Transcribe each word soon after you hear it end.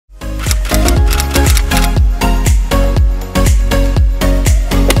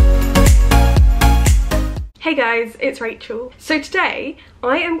Hey guys, it's Rachel. So today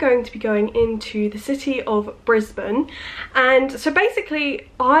I am going to be going into the city of Brisbane, and so basically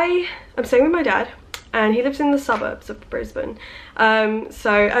I am staying with my dad and he lives in the suburbs of Brisbane.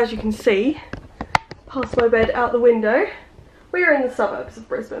 So as you can see, past my bed out the window, we are in the suburbs of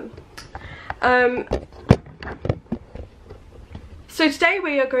Brisbane. So today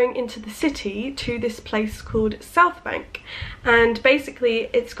we are going into the city to this place called South Bank, and basically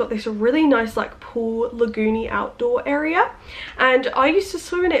it's got this really nice like pool lagoony outdoor area, and I used to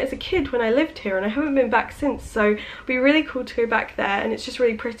swim in it as a kid when I lived here and I haven't been back since, so it'd be really cool to go back there, and it's just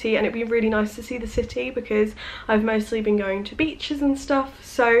really pretty and it'd be really nice to see the city because I've mostly been going to beaches and stuff.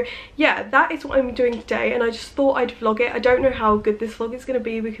 So yeah, that is what I'm doing today, and I just thought I'd vlog it. I don't know how good this vlog is going to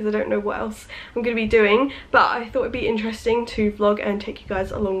be because I don't know what else I'm going to be doing, but I thought it'd be interesting to vlog and take you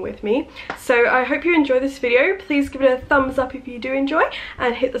guys along with me. So I hope you enjoy this video. Please give it a thumbs up if you do enjoy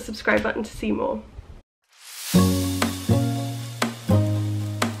and hit the subscribe button to see more.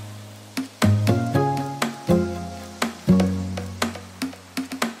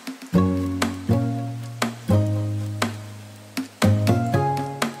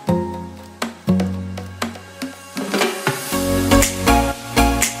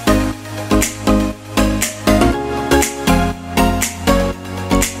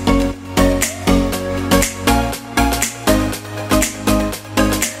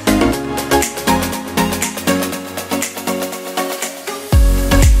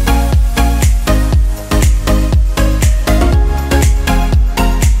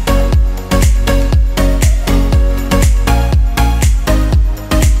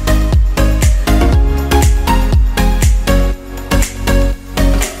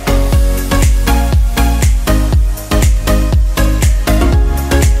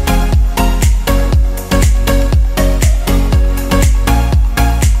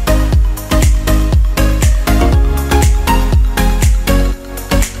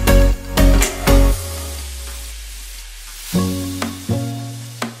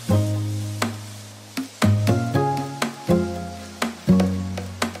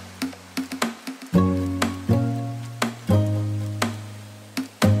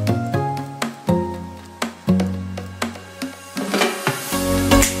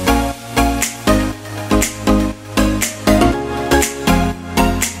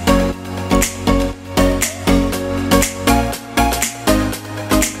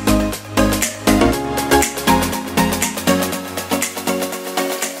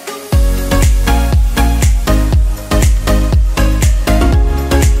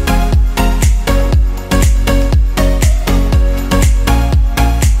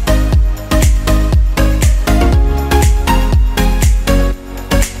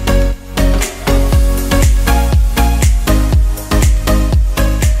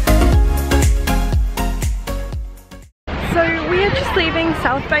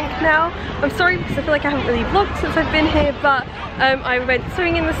 South Bank now. I'm sorry because I feel like I haven't really vlogged since I've been here, but I went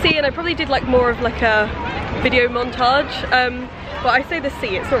swimming in the sea, and I probably did like more of like a video montage. But I say the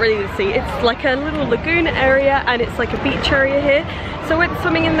sea, it's not really the sea, it's like a little lagoon area and it's like a beach area here. So I went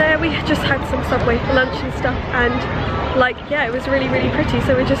swimming in there, we just had some Subway for lunch and stuff, and like yeah, it was really pretty,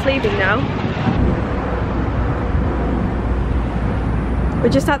 so we're just leaving now. We're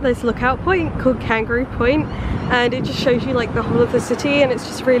just at this lookout point called Kangaroo Point, and it just shows you like the whole of the city, and it's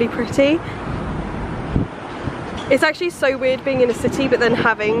just really pretty. It's actually so weird being in a city but then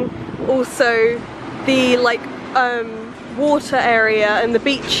having also the like water area and the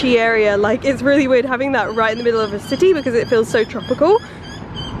beachy area. Like it's really weird having that right in the middle of a city because it feels so tropical.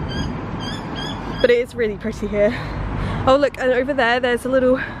 But it is really pretty here. Oh look, and over there's a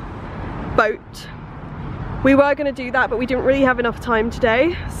little boat. We were going to do that, but we didn't really have enough time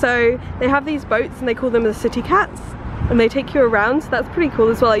today. So they have these boats and they call them the city cats, and they take you around, so that's pretty cool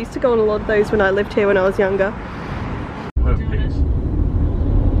as well. I used to go on a lot of those when I lived here when I was younger. Perfect.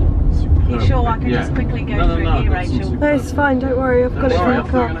 You sure I can just quickly go through here, Rachel? No, it's fine, don't worry, I've got it in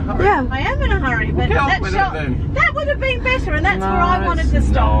the car. Yeah. I am in a hurry, but that would have been better, and that's where I wanted to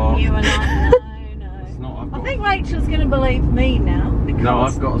stop you, and I think Rachel's going to believe me now,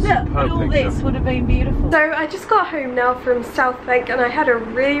 because I've got a superb all picture. this would have been beautiful. So I just got home now from South Bank, and I had a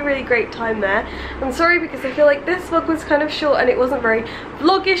really great time there. I'm sorry because I feel like this vlog was kind of short and it wasn't very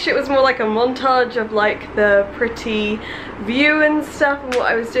vlogish. It was more like a montage of like the pretty view and stuff and what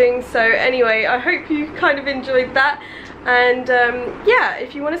I was doing. So anyway, I hope you kind of enjoyed that. And yeah,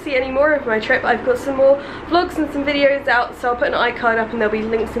 if you want to see any more of my trip, I've got some more vlogs and some videos out, so I'll put an iCard up and there'll be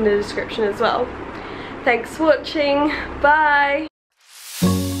links in the description as well. Thanks for watching, bye!